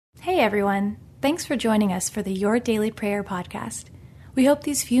Hey everyone, thanks for joining us for the Your Daily Prayer podcast. We hope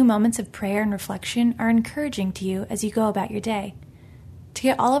these few moments of prayer and reflection are encouraging to you as you go about your day. To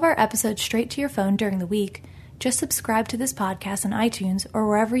get all of our episodes straight to your phone during the week, just subscribe to this podcast on iTunes or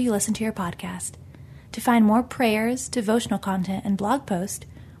wherever you listen to your podcast. To find more prayers, devotional content, and blog posts,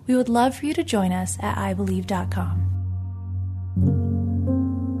 we would love for you to join us at ibelieve.com.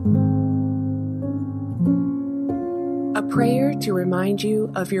 A Prayer to Remind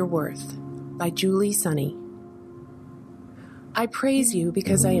You of Your Worth by Julie Sunny. I praise you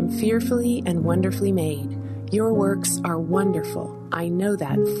because I am fearfully and wonderfully made. Your works are wonderful. I know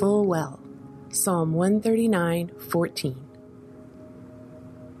that full well. Psalm 139:14.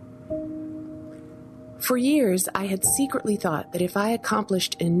 For years, I had secretly thought that if I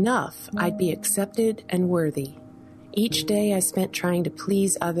accomplished enough, I'd be accepted and worthy. Each day I spent trying to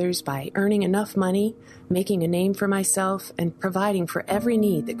please others by earning enough money, making a name for myself, and providing for every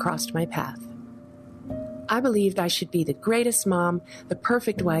need that crossed my path. I believed I should be the greatest mom, the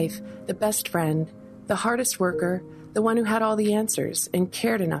perfect wife, the best friend, the hardest worker, the one who had all the answers and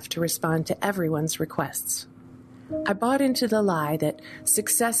cared enough to respond to everyone's requests. I bought into the lie that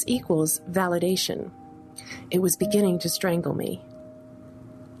success equals validation. It was beginning to strangle me.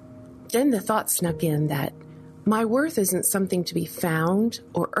 Then the thought snuck in that my worth isn't something to be found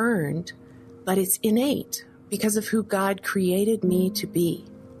or earned, but it's innate because of who God created me to be.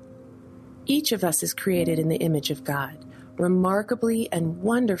 Each of us is created in the image of God, remarkably and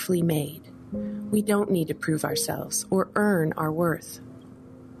wonderfully made. We don't need to prove ourselves or earn our worth.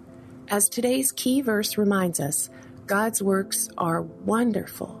 As today's key verse reminds us, God's works are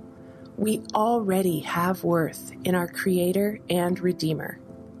wonderful. We already have worth in our Creator and Redeemer.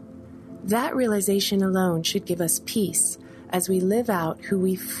 That realization alone should give us peace as we live out who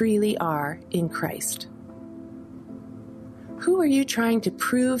we freely are in Christ. Who are you trying to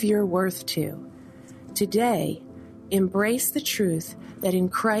prove your worth to? Today, embrace the truth that in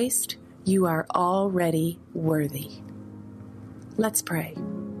Christ you are already worthy. Let's pray.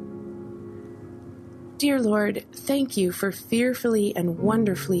 Dear Lord, thank you for fearfully and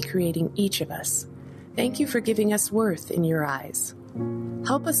wonderfully creating each of us. Thank you for giving us worth in your eyes.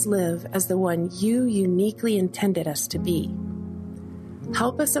 Help us live as the one you uniquely intended us to be.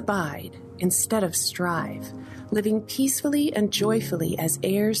 Help us abide instead of strive, living peacefully and joyfully as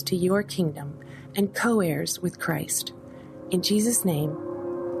heirs to your kingdom and co-heirs with Christ. In Jesus' name,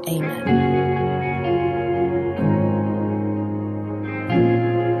 amen.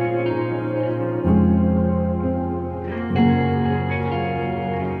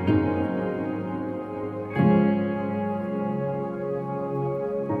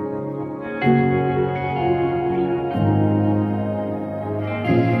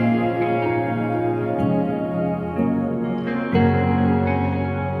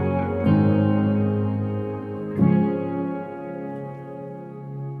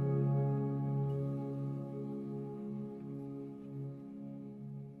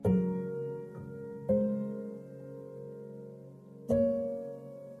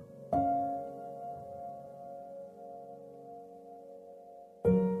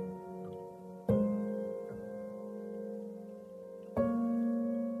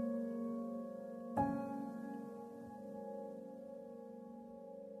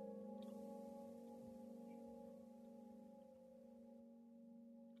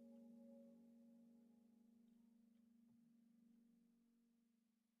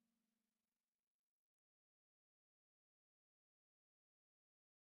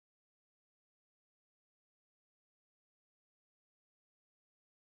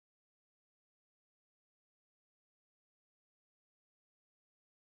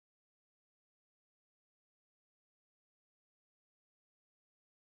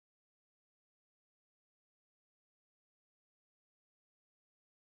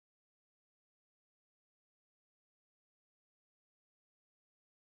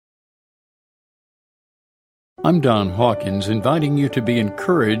 I'm Don Hawkins, inviting you to be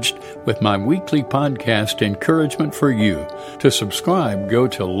encouraged with my weekly podcast, Encouragement for You. To subscribe, go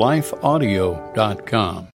to lifeaudio.com.